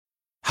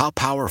How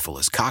powerful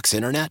is Cox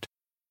Internet?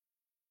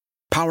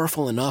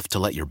 Powerful enough to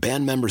let your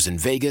band members in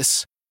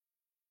Vegas,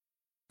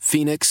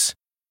 Phoenix,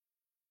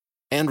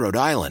 and Rhode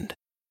Island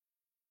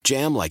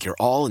jam like you're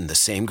all in the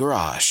same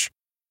garage.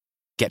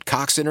 Get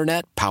Cox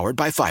Internet powered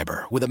by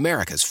fiber with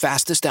America's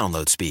fastest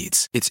download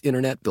speeds. It's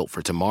internet built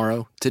for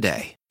tomorrow,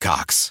 today.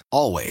 Cox,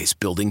 always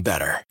building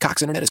better.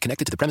 Cox Internet is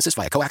connected to the premises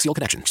via coaxial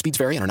connection. Speeds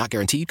vary and are not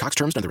guaranteed. Cox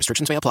terms and other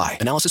restrictions may apply.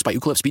 Analysis by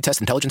Ookla Speed Test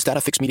Intelligence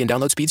Data. Fixed median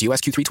download speeds. US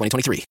Q3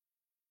 2023.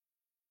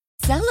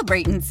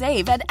 Celebrate and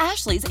save at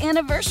Ashley's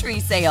Anniversary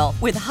Sale.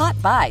 With Hot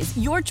Buys,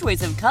 your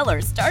choice of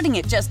colors starting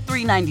at just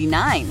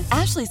 $3.99.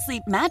 Ashley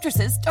Sleep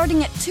mattresses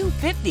starting at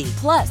 $2.50.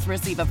 Plus,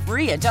 receive a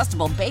free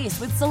adjustable base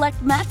with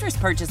select mattress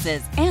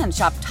purchases. And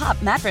shop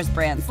top mattress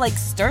brands like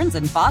Stearns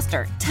 &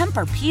 Foster,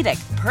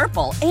 Tempur-Pedic,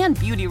 Purple, and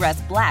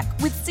Beautyrest Black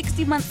with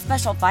 60-month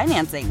special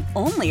financing.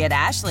 Only at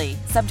Ashley.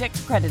 Subject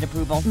to credit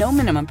approval. No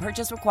minimum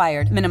purchase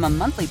required. Minimum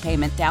monthly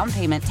payment, down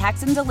payment,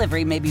 tax, and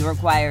delivery may be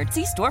required.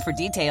 See store for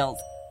details.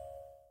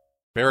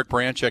 Eric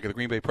Branchek of the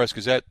Green Bay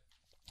Press-Gazette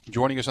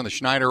joining us on the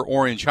Schneider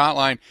Orange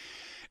Hotline.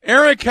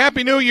 Eric,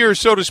 Happy New Year,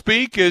 so to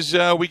speak, as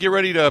we get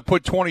ready to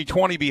put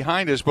 2020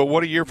 behind us. But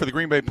what a year for the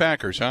Green Bay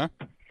Packers, huh?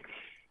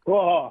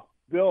 Well,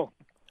 Bill,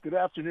 good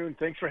afternoon.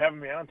 Thanks for having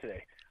me on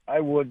today. I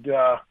would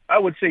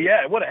say,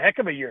 yeah, what a heck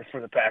of a year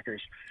for the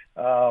Packers.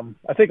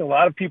 I think a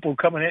lot of people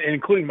coming in,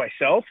 including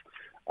myself,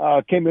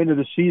 came into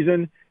the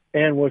season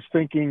and was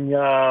thinking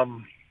that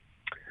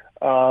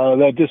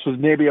this was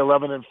maybe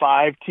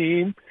 11-5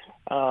 team.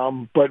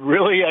 But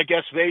really, I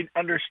guess they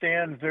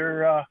understand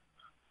their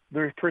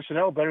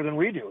personnel better than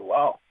we do.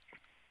 Wow.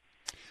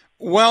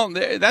 Well,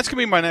 that's going to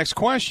be my next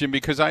question,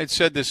 because I had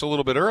said this a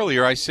little bit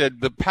earlier. I said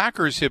the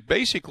Packers have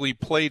basically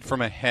played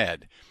from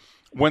ahead.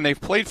 When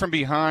they've played from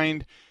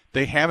behind,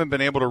 they haven't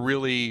been able to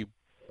really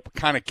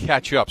kind of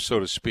catch up, so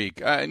to speak.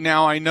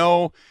 Now, I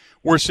know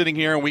we're sitting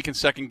here and we can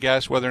second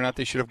guess whether or not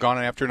they should have gone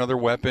after another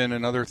weapon,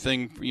 another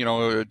thing,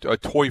 a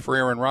toy for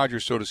Aaron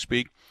Rodgers, so to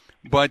speak.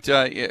 But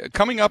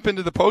coming up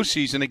into the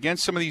postseason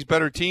against some of these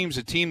better teams,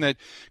 a team that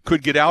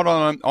could get out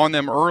on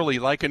them early,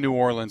 like a New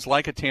Orleans,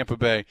 like a Tampa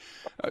Bay,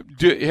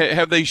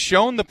 have they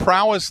shown the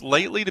prowess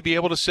lately to be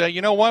able to say,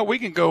 you know what, we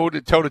can go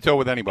toe-to-toe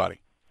with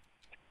anybody?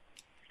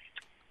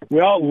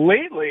 Well,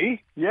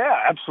 lately, yeah,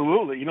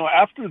 absolutely.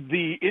 After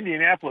the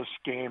Indianapolis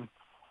game,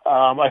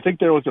 I think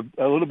there was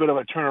a little bit of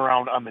a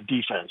turnaround on the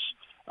defense.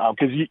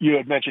 Because you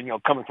had mentioned,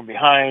 coming from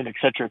behind, et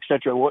cetera, et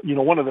cetera.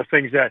 One of the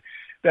things that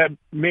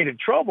made it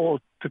trouble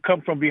to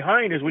come from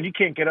behind is when you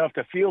can't get off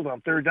the field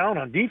on third down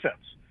on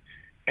defense.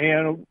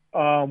 And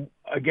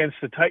against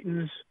the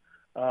Titans,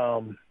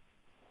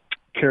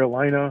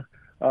 Carolina,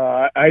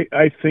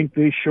 I think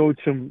they showed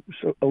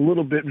a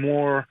little bit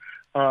more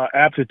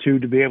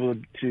aptitude to be able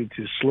to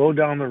slow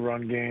down the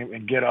run game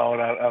and get out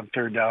on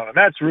third down. And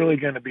that's really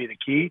going to be the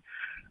key,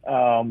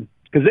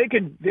 because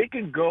they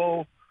can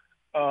go.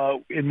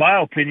 In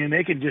my opinion,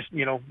 they can just,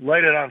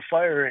 light it on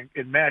fire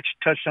and match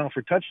touchdown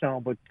for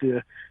touchdown. But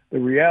the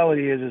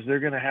reality is they're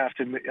going to have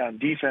to, on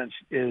defense,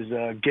 is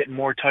get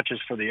more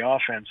touches for the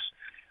offense.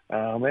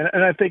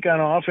 And I think on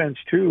offense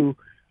too,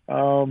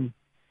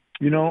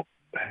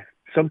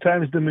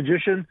 sometimes the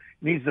magician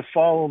needs to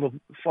follow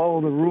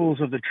the rules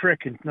of the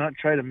trick and not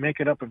try to make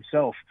it up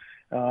himself.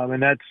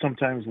 And that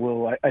sometimes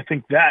will. I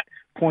think that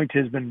point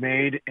has been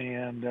made,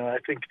 and I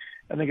think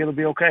it'll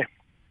be okay.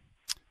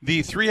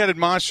 The three-headed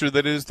monster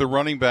that is the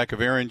running back of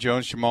Aaron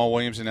Jones, Jamal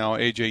Williams, and now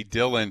A.J.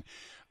 Dillon,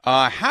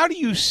 how do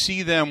you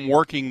see them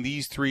working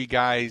these three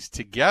guys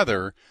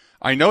together?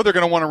 I know they're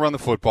going to want to run the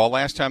football.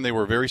 Last time they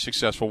were very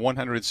successful,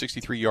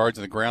 163 yards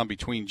on the ground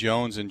between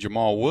Jones and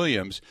Jamal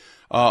Williams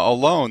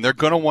alone. They're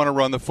going to want to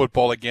run the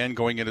football again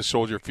going into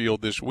Soldier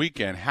Field this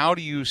weekend. How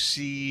do you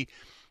see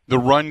the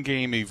run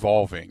game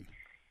evolving?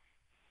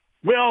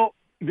 Well,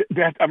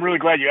 I'm really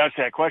glad you asked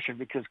that question,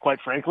 because, quite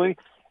frankly,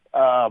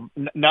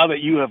 now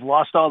that you have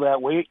lost all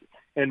that weight,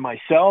 and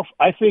myself,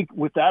 I think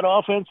with that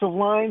offensive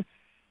line,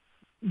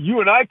 you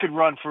and I could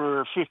run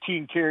for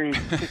 15 carries,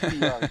 60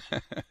 yards.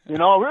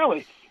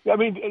 Really. I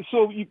mean,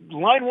 so you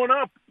line one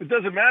up. It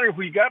doesn't matter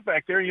who you got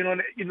back there.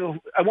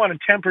 I want to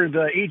temper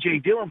the A.J.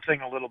 Dillon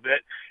thing a little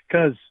bit,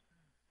 because,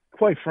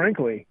 quite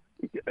frankly,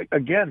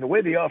 again, the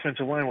way the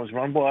offensive line was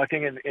run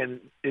blocking,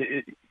 and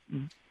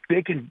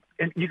you can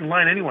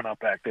line anyone up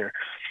back there.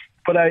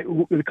 But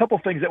a couple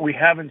of things that we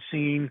haven't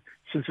seen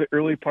since the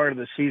early part of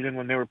the season,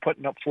 when they were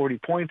putting up 40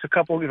 points,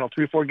 3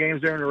 or 4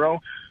 games there in a row,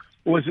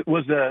 was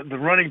the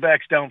running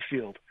backs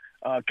downfield,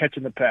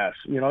 catching the pass,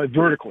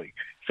 vertically.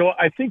 So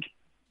I think,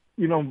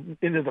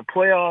 into the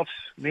playoffs,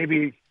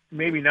 maybe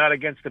not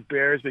against the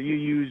Bears, but you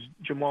use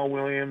Jamal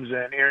Williams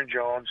and Aaron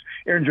Jones.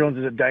 Aaron Jones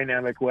is a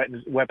dynamic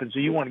weapon, so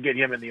you want to get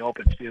him in the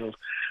open field.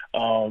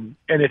 And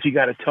if you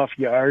got a tough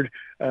yard,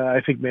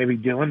 I think maybe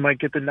Dillon might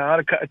get the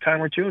nod a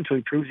time or two until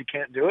he proves he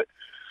can't do it.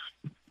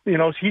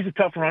 He's a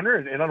tough runner,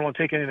 and I don't want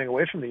to take anything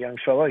away from the young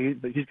fella.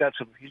 But he's got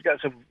some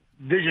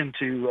vision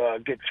to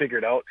get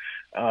figured out.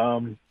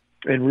 And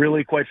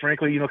really, quite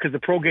frankly, because the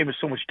pro game is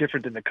so much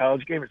different than the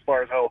college game as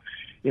far as how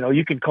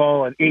you can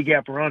call an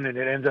A-gap run and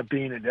it ends up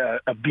being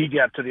a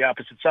B-gap to the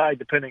opposite side,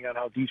 depending on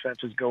how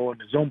defenses go in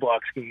the zone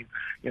block scheme.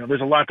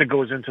 There's a lot that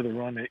goes into the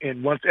run.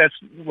 And that's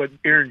what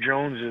Aaron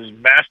Jones is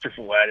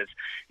masterful at is,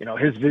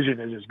 his vision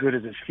is as good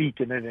as his feet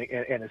and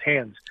his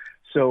hands.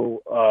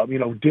 So,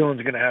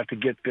 Dillon's going to have to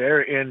get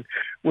there. And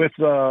with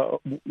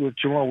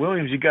Jamal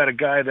Williams, you got a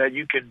guy that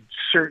you can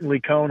certainly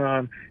count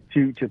on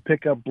to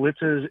pick up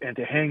blitzes and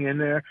to hang in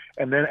there,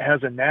 and then it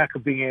has a knack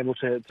of being able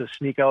to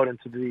sneak out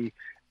into the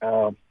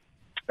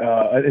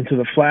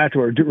flat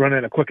or run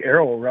in a quick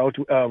arrow route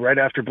right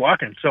after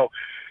blocking. So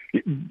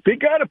they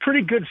got a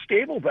pretty good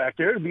stable back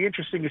there. It'll be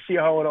interesting to see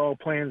how it all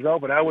plans out.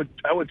 But I would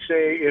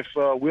say if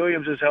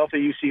Williams is healthy,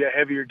 you see a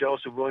heavier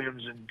dose of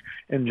Williams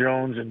and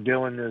Jones, and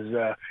Dillon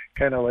is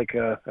kind of like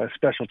a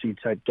specialty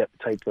type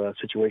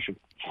situation.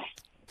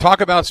 Talk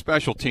about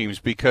special teams,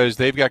 because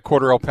they've got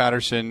Cordarrelle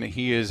Patterson.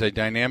 He is a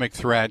dynamic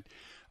threat.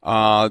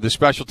 The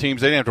special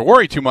teams, they didn't have to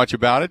worry too much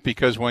about it,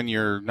 because when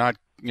you're not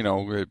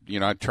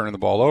turning the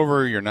ball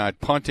over, you're not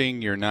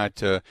punting, you're not,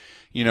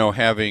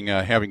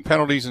 having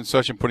penalties and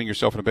such and putting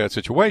yourself in a bad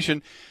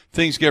situation,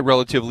 things get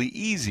relatively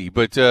easy.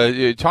 But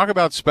talk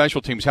about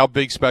special teams, how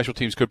big special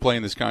teams could play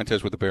in this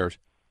contest with the Bears.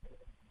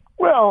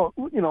 Well,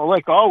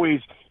 like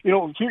always,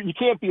 you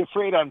can't be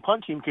afraid on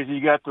punt team because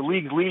you got the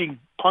league's leading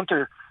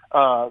punter,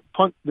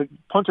 the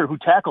punter who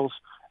tackles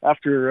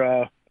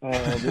after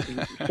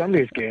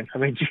Sunday's game. I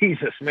mean,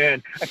 Jesus,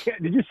 man!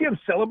 Did you see him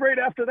celebrate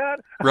after that?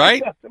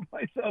 Right,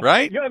 myself,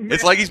 right.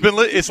 It's like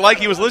it's like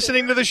he was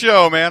listening to the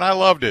show, man. I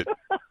loved it.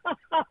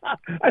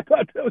 I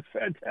thought that was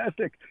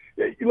fantastic.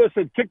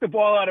 Listen, kick the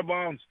ball out of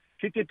bounds.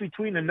 Kick it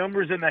between the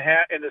numbers and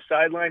the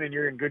sideline, and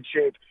you're in good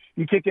shape.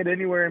 You kick it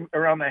anywhere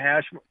around the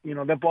hash,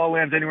 that ball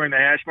lands anywhere in the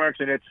hash marks,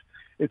 and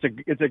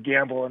it's a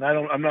gamble. And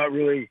I'm not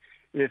really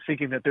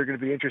thinking that they're going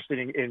to be interested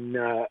in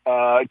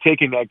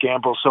taking that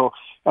gamble. So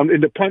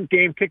in the punt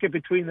game, kick it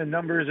between the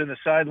numbers and the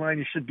sideline,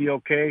 you should be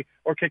okay,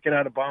 or kick it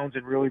out of bounds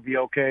and really be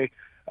okay.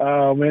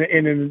 And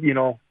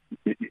then,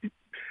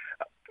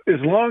 as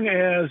long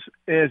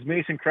as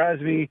Mason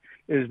Crosby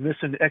is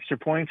missing extra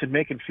points and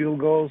making field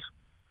goals,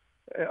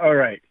 all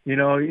right,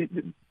 they'll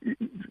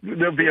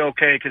be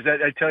okay, because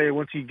I tell you,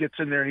 once he gets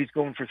in there and he's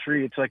going for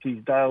three, it's like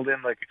he's dialed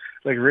in like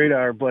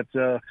radar. But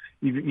the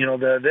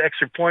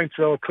extra points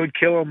though could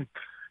kill him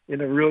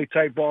in a really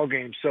tight ball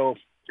game. So,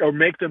 or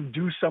make them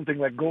do something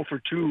like go for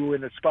two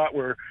in a spot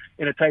where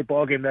in a tight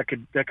ball game that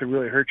could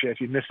really hurt you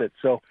if you miss it.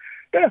 So,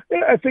 yeah,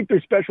 I think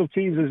their special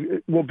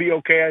teams will be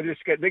okay.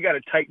 They got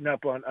to tighten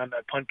up on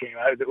that punt game.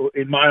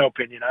 In my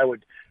opinion, I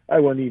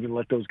wouldn't even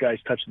let those guys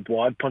touch the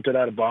ball. I'd punt it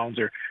out of bounds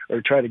or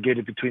try to get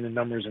it between the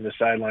numbers and the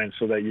sidelines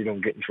so that you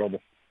don't get in trouble.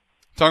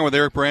 Talking with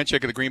Eric Branchek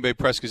of the Green Bay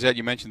Press-Gazette,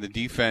 you mentioned the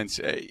defense.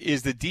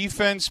 Is the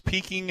defense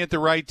peaking at the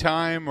right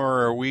time,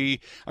 or are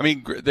we – I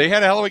mean, they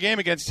had a hell of a game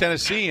against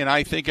Tennessee, and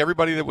I think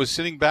everybody that was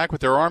sitting back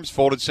with their arms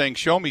folded saying,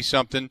 show me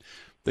something,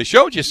 they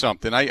showed you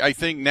something. I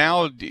think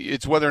now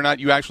it's whether or not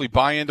you actually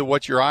buy into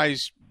what your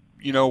eyes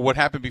 – what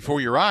happened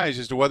before your eyes,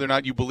 as to whether or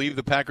not you believe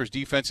the Packers'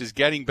 defense is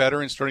getting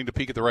better and starting to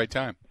peak at the right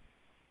time.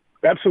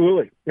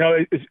 Absolutely.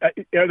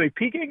 Are they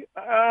peaking?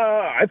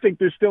 I think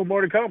there's still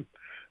more to come.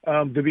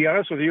 To be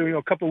honest with you,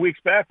 a couple of weeks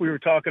back we were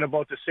talking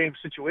about the same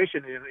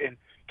situation and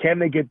can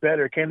they get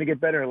better? Can they get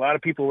better? A lot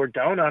of people were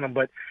down on them,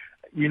 but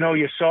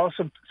you saw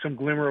some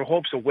glimmer of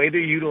hope. So the way they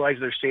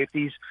utilize their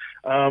safeties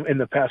in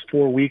the past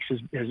 4 weeks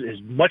is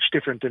much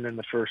different than in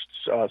the first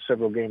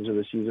several games of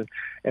the season.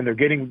 And they're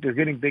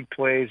getting big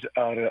plays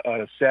out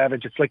of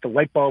Savage. It's like the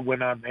light bulb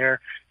went on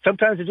there.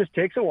 Sometimes it just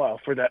takes a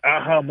while for that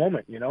aha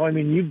moment. I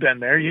mean, you've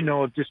been there.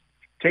 It just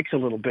takes a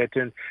little bit,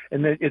 and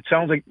it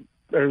sounds like,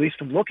 or at least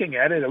from looking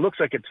at it, it looks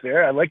like it's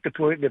there. I like the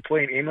play. They're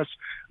playing Amos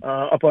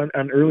up on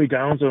early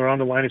downs around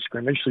the line of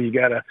scrimmage, so you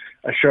got a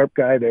sharp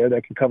guy there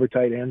that can cover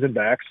tight ends and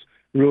backs.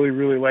 Really,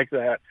 really like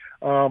that.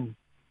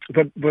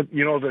 But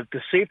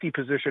the safety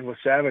position with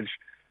Savage,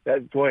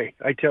 that boy,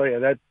 I tell you,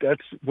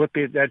 that's what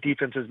that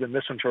defense has been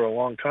missing for a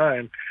long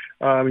time.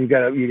 You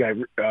got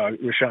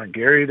Rashawn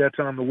Gary that's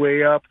on the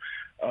way up,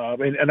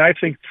 and I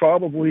think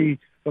probably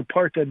the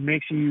part that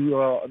makes you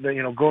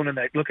going in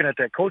that, looking at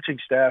that coaching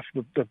staff,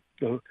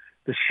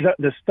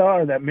 the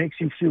star that makes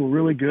you feel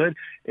really good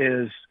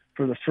is,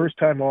 for the first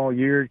time all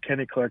year,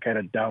 Kenny Clark had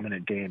a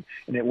dominant game.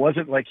 And it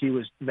wasn't like he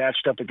was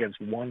matched up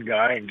against one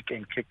guy and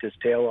kicked his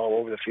tail all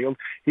over the field.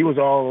 He was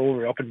all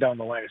over, up and down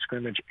the line of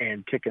scrimmage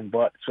and kicking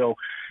butt. So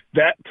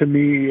that, to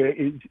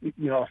me,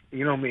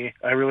 me,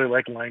 I really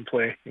like line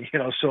play.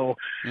 So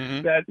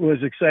that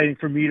was exciting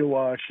for me to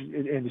watch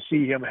and to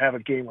see him have a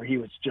game where he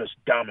was just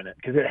dominant,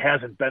 because it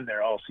hasn't been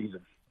there all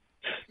season.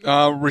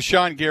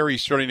 Rashawn Gary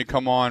starting to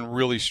come on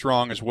really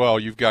strong as well.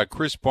 You've got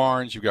Chris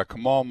Barnes, you've got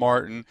Kamal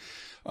Martin,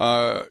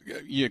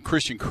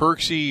 Christian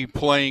Kirksey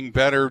playing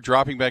better,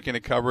 dropping back into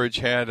coverage,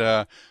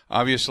 had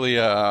obviously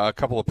a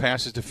couple of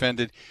passes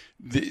defended.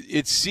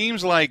 It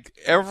seems like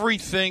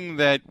everything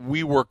that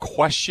we were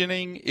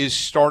questioning is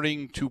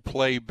starting to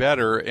play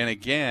better. And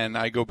again,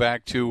 I go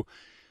back to,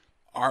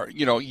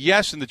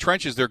 yes, in the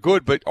trenches they're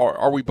good, but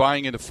are we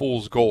buying into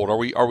fool's gold?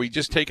 Are we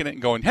just taking it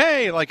and going,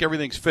 hey, like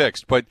everything's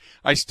fixed? But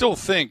I still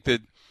think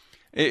that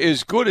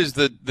as good as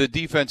the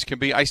defense can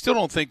be, I still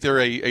don't think they're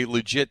a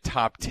legit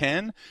top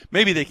 10.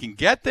 Maybe they can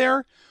get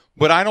there,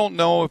 but I don't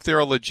know if they're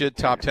a legit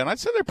top 10. I'd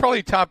say they're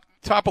probably top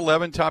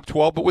 11, top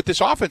 12. But with this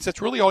offense,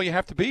 that's really all you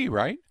have to be,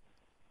 right?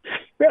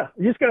 Yeah,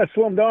 you just got to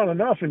slow them down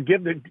enough and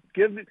give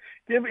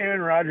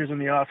Aaron Rodgers and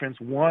the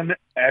offense one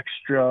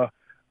extra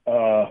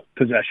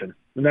possession,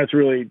 and that's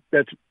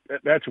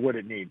what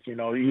it needs.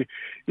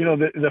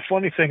 The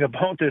funny thing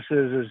about this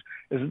is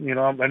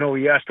I know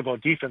we asked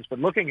about defense, but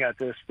looking at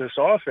this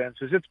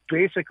offense is it's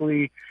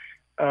basically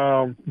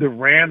the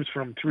Rams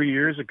from 3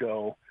 years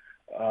ago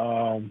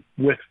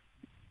with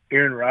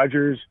Aaron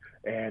Rodgers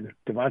and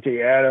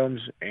Devontae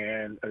Adams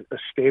and a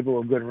stable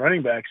of good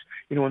running backs.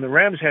 When the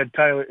Rams had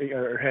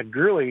had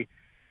Gurley,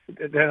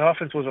 that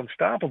offense was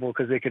unstoppable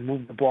because they could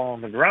move the ball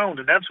on the ground,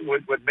 and that's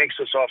what makes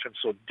this offense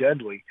so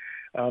deadly.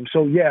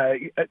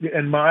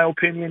 In my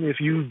opinion, if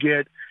you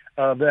get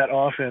that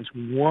offense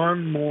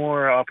one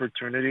more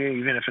opportunity,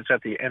 even if it's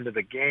at the end of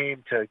the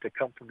game, to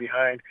come from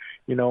behind,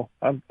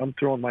 I'm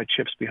throwing my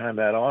chips behind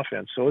that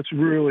offense. So it's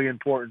really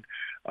important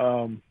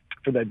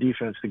for that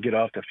defense to get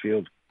off the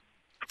field.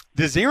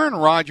 Does Aaron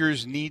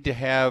Rodgers need to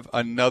have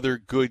another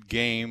good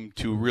game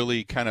to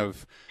really kind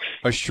of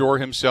assure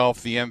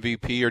himself the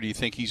MVP, or do you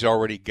think he's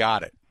already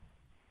got it?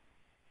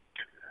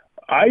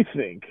 I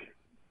think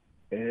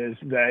is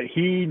that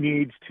he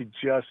needs to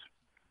just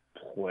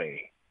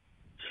play.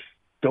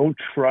 Don't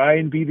try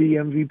and be the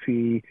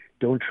MVP.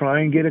 Don't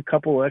try and get a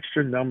couple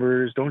extra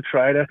numbers. Don't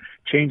try to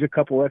change a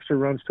couple extra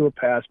runs to a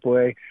pass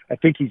play. I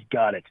think he's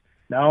got it.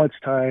 Now it's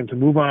time to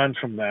move on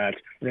from that,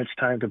 and it's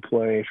time to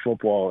play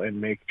football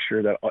and make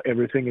sure that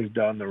everything is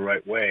done the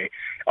right way.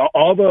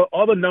 All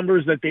the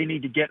numbers that they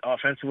need to get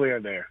offensively are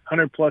there.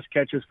 100-plus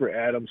catches for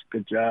Adams.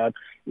 Good job.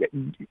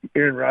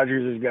 Aaron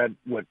Rodgers has got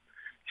what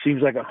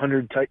seems like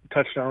 100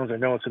 touchdowns. I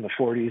know it's in the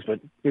 40s, but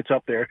it's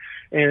up there.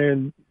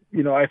 And,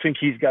 I think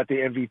he's got the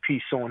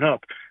MVP sewn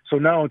up. So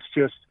now it's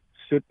just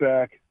sit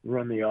back,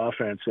 run the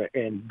offense,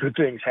 and good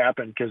things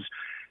happen, because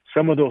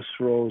some of those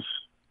throws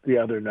the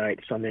other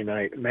night, Sunday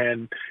night,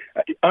 man,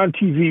 on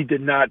TV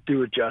did not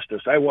do it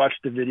justice. I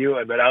watched the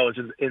video, but I was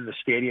in the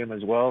stadium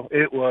as well.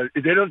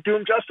 They don't do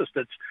him justice.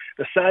 That's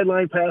the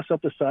sideline pass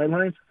up the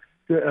sidelines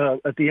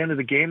at the end of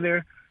the game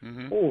there.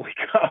 Mm-hmm. Holy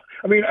cow.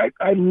 I mean,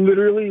 I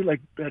literally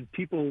had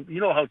people,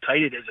 how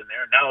tight it is in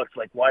there. Now it's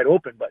wide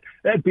open, but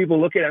I had people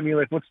looking at me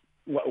like,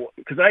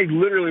 because I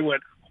literally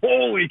went,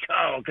 holy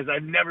cow, because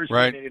I've never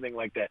seen anything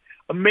like that.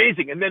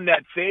 Amazing. And then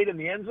that fade in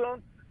the end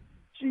zone.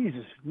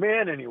 Jesus,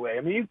 man, anyway.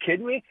 I mean, you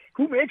kidding me?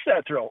 Who makes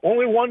that throw?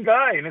 Only one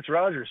guy, and it's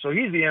Rodgers. So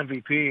he's the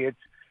MVP.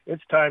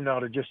 It's time now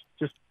to just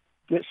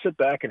sit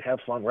back and have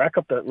fun. Rack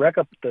up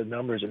the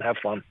numbers and have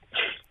fun.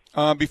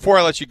 Before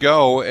I let you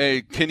go,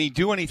 can he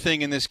do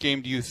anything in this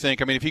game, do you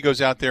think? I mean, if he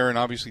goes out there and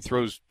obviously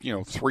throws,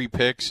 3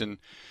 picks and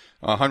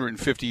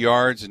 150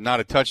 yards and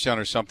not a touchdown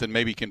or something,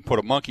 maybe he can put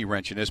a monkey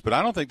wrench in this, but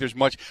I don't think there's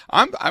much.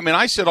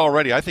 I said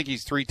already, I think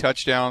he's 3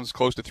 touchdowns,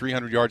 close to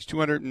 300 yards,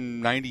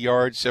 290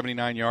 yards,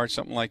 79 yards,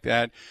 something like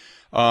that.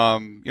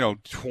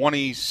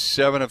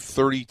 27 of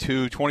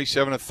 32,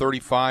 27 of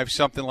 35,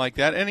 something like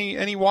that. And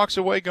he walks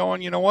away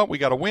going, you know what, we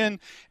got to win.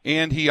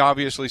 And he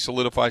obviously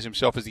solidifies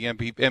himself as the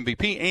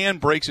MVP and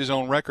breaks his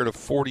own record of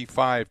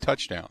 45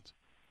 touchdowns.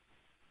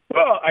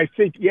 Well, I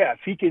think, if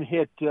he can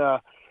hit,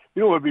 what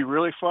would be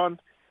really fun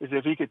is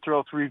if he could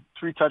throw three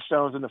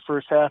touchdowns in the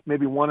first half,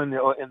 maybe one in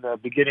the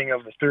beginning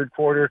of the third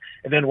quarter,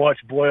 and then watch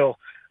Boyle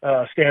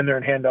stand there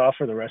and hand off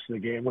for the rest of the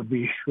game would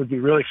be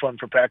really fun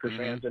for Packers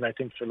fans, and I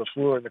think for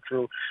LaFleur and the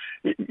crew.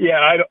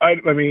 Yeah,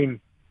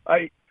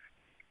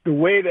 the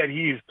way that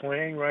he's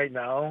playing right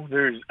now,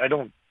 there's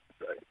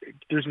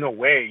no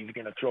way he's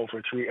going to throw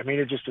for 3. I mean,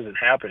 it just isn't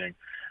happening.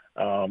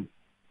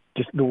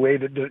 Just the way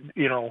that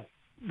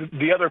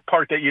the other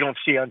part that you don't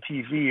see on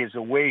TV is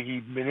the way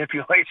he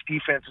manipulates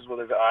defenses with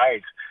his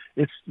eyes.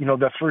 It's,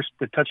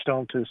 the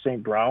touchdown to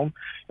St. Brown.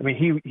 I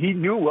mean, he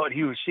knew what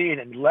he was seeing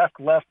and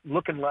left,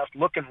 looking left,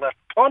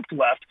 pumped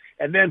left,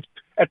 and then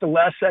at the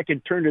last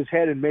second turned his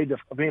head and made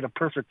a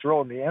perfect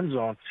throw in the end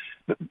zone.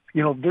 But,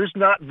 there's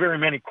not very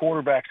many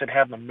quarterbacks that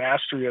have the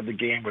mastery of the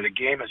game where the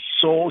game is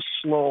so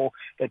slow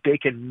that they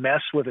can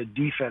mess with a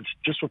defense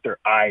just with their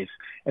eyes.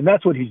 And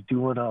that's what he's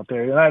doing out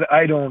there. And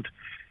I don't –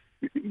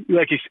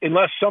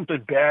 unless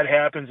something bad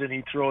happens and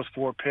he throws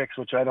 4 picks,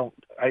 which I don't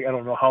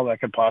know how that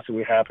could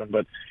possibly happen.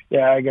 But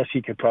yeah, I guess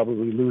he could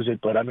probably lose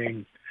it. But I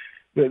mean,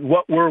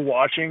 what we're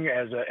watching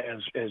as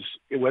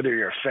whether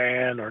you're a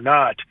fan or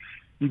not,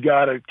 you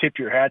got to tip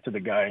your hat to the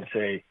guy and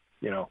say,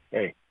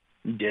 hey,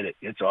 you did it.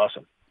 It's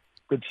awesome.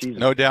 Good season.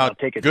 No doubt.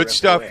 Take it Good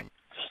stuff. Away.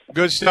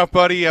 Good stuff,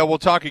 buddy. We'll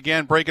talk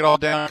again. Break it all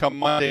down come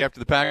Monday after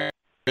the Packers.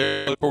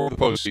 Look forward to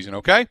the postseason.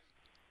 Okay.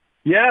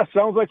 Yeah,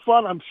 sounds like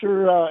fun. I'm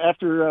sure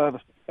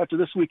after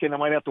this weekend, I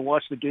might have to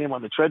watch the game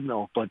on the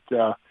treadmill, but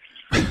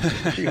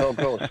see how it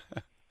goes.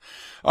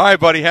 All right,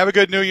 buddy. Have a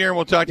good New Year, and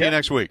we'll talk to you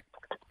next week.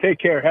 Take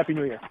care. Happy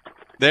New Year.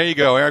 There you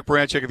go. Eric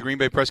Baranczyk of the Green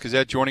Bay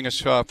Press-Gazette joining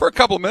us for a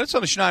couple of minutes on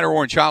the Schneider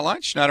Orange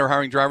Hotline. Schneider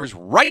hiring drivers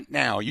right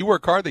now. You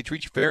work hard, they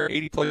treat you fair.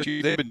 80-plus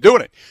years, they've been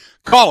doing it.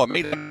 Call them,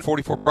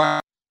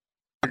 844.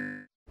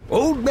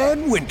 Old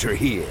Man Winter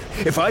here.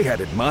 If I had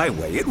it my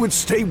way, it would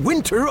stay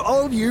winter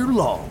all year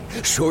long.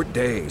 Short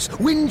days,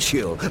 wind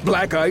chill,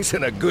 black ice,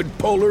 and a good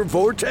polar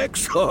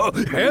vortex. Oh,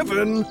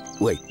 heaven.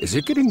 Wait, is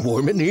it getting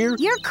warm in here?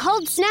 Your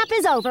cold snap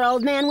is over,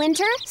 Old Man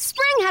Winter.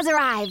 Spring has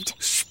arrived.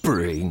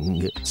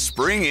 Spring.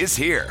 Spring is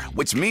here,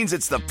 which means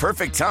it's the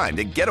perfect time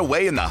to get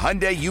away in the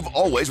Hyundai you've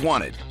always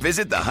wanted.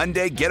 Visit the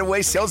Hyundai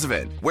Getaway Sales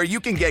Event, where you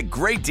can get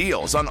great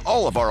deals on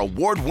all of our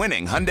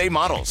award-winning Hyundai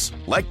models,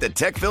 like the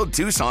tech-filled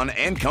Tucson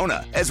and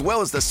Kona, as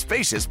well as the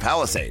spacious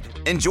Palisade.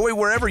 Enjoy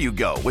wherever you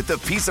go with the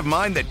peace of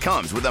mind that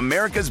comes with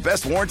America's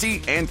best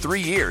warranty and 3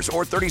 years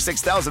or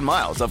 36,000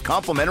 miles of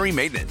complimentary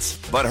maintenance.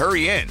 But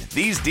hurry in,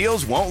 these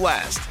deals won't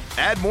last.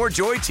 Add more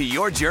joy to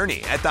your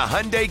journey at the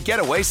Hyundai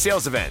Getaway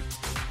Sales Event.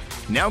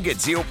 Now get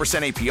 0%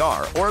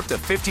 APR or up to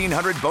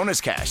 $1,500 bonus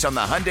cash on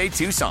the Hyundai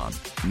Tucson.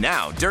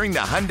 Now, during the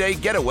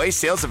Hyundai Getaway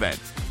Sales Event.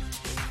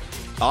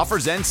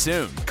 Offers end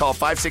soon. Call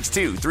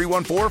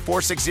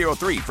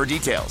 562-314-4603 for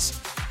details.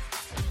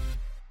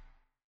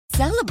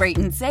 Celebrate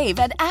and save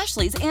at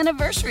Ashley's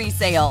Anniversary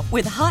Sale.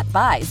 With Hot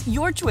Buys,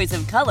 your choice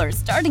of colors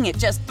starting at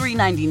just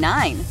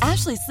 $3.99.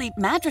 Ashley Sleep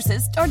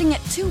mattresses starting at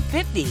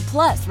 $2.50.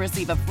 Plus,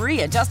 receive a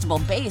free adjustable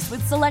base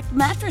with select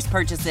mattress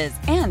purchases.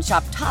 And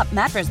shop top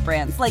mattress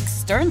brands like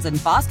Stearns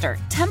 & Foster,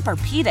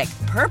 Tempur-Pedic,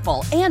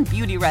 Purple, and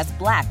Beautyrest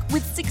Black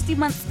with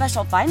 60-month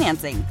special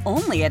financing.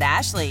 Only at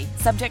Ashley.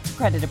 Subject to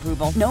credit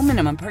approval. No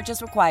minimum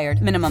purchase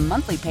required. Minimum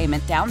monthly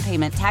payment, down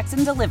payment, tax,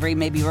 and delivery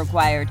may be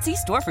required. See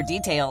store for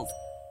details.